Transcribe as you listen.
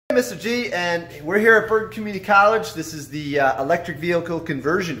Mr. G, and we're here at Bergen Community College. This is the electric vehicle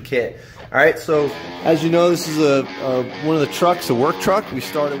conversion kit. All right, so as you know, this is one of the trucks, a work truck. We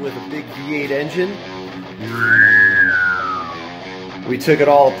started with a big V8 engine. We took it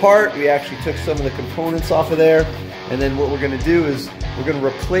all apart. We actually took some of the components off of there, and then what we're going to do is we're going to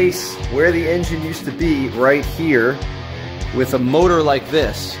replace where the engine used to be right here with a motor like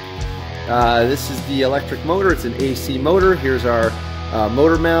this. This is the electric motor. It's an AC motor. Here's our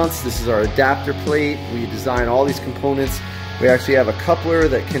motor mounts. This is our adapter plate. We design all these components. We actually have a coupler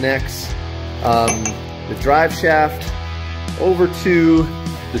that connects the drive shaft over to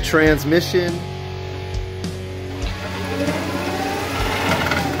the transmission.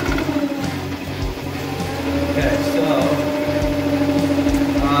 Okay, so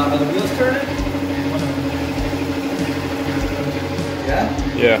are the wheels turning?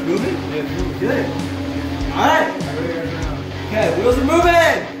 Yeah? Yeah. Moving? Yeah, moving good. Alright. Okay, wheels are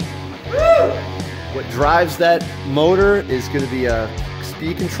moving! Woo! What drives that motor is going to be a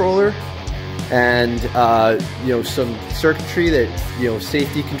speed controller and some circuitry that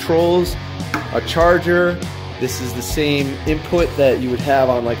safety controls, a charger. This is the same input that you would have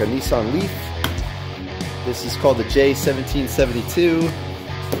on like a Nissan Leaf. This is called the J1772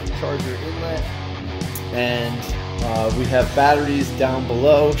 charger inlet, and we have batteries down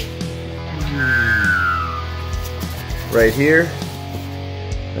below right here.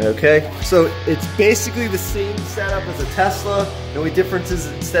 Okay, so it's basically the same setup as a Tesla. The only difference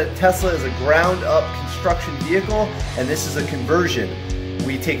is that Tesla is a ground-up construction vehicle, and this is a conversion.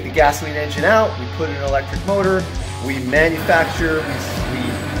 We take the gasoline engine out, we put in an electric motor, we manufacture, we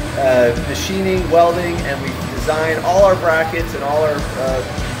machining, welding, and we design all our brackets and all our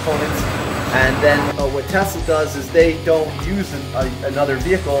components. And then what Tesla does is they don't use another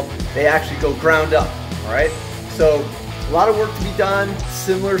vehicle, they actually go ground up, all right? So a lot of work to be done,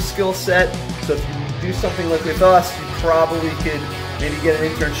 similar skill set. So if you do something like with us, you probably could maybe get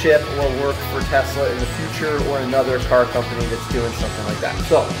an internship or work for Tesla in the future or another car company that's doing something like that.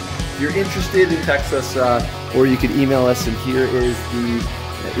 So if you're interested, in text us or you could email us, and here is the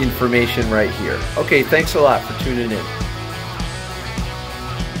information right here. Okay, thanks a lot for tuning in.